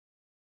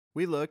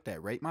We looked at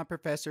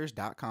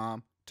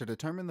ratemyprofessors.com to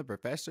determine the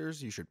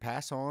professors you should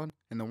pass on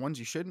and the ones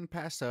you shouldn't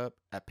pass up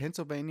at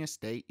Pennsylvania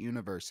State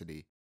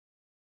University.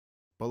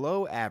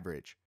 Below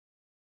average.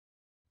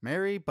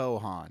 Mary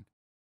Bohan.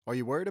 Are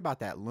you worried about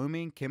that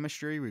looming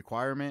chemistry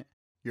requirement?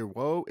 Your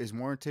woe is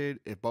warranted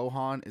if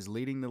Bohan is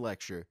leading the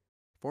lecture.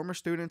 Former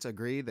students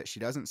agree that she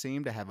doesn't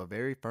seem to have a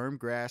very firm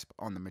grasp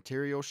on the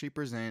material she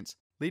presents,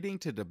 leading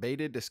to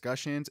debated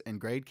discussions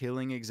and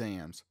grade-killing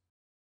exams.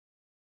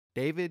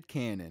 David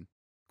Cannon.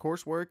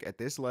 Coursework at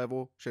this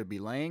level should be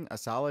laying a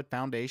solid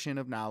foundation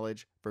of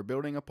knowledge for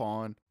building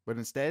upon, but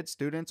instead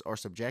students are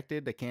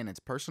subjected to Cannon's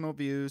personal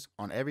views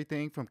on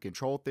everything from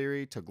control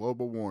theory to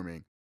global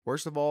warming.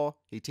 Worst of all,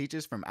 he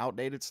teaches from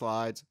outdated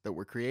slides that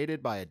were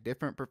created by a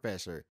different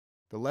professor.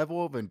 The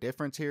level of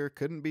indifference here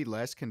couldn't be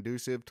less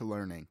conducive to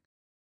learning.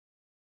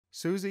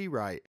 Susie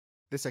Wright.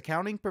 This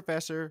accounting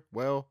professor,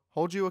 well,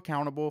 holds you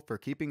accountable for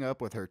keeping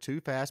up with her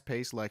too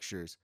fast-paced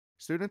lectures.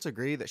 Students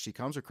agree that she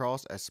comes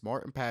across as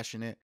smart and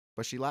passionate,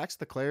 but she lacks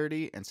the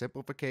clarity and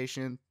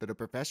simplification that a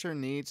professor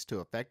needs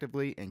to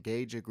effectively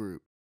engage a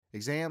group.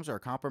 Exams are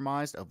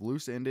compromised of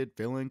loose-ended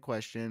fill-in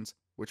questions,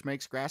 which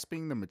makes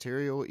grasping the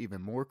material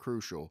even more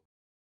crucial.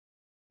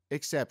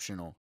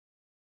 Exceptional.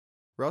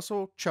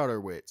 Russell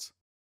Chudderwitz.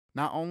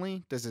 Not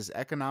only does his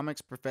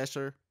economics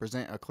professor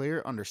present a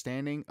clear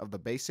understanding of the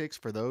basics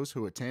for those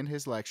who attend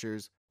his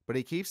lectures, but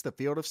he keeps the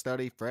field of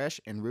study fresh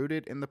and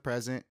rooted in the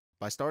present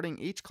by starting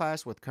each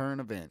class with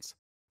current events,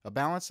 a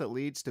balance that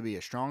leads to be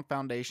a strong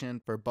foundation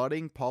for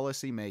budding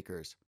policy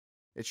makers.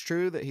 It's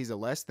true that he's a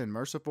less than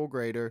merciful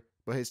grader,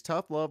 but his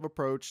tough love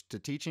approach to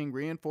teaching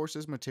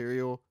reinforces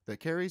material that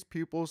carries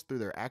pupils through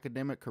their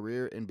academic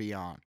career and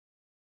beyond.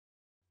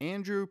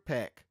 Andrew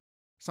Peck.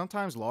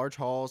 Sometimes large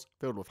halls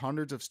filled with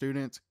hundreds of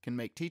students can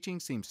make teaching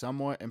seem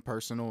somewhat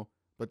impersonal,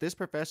 but this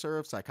professor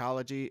of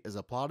psychology is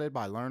applauded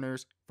by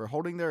learners for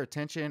holding their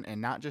attention and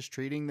not just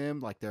treating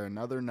them like they're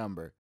another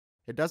number.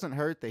 It doesn't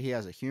hurt that he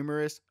has a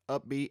humorous,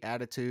 upbeat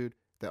attitude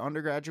that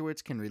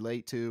undergraduates can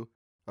relate to.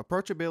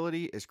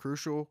 Approachability is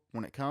crucial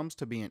when it comes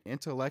to being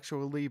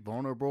intellectually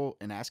vulnerable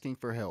and asking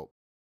for help.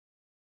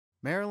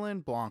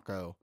 Marilyn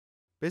Blanco.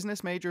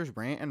 Business majors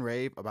rant and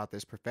rave about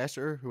this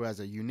professor who has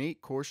a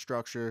unique course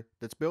structure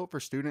that's built for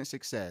student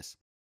success.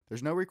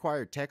 There's no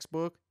required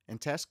textbook, and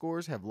test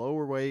scores have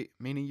lower weight,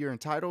 meaning you're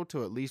entitled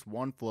to at least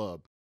one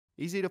flub.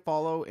 Easy to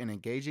follow and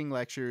engaging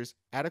lectures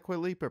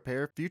adequately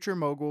prepare future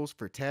moguls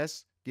for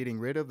tests, getting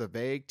rid of the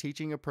vague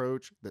teaching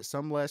approach that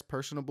some less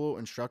personable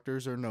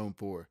instructors are known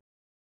for.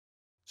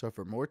 So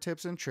for more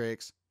tips and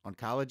tricks on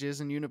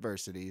colleges and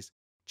universities,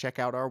 check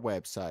out our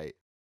website,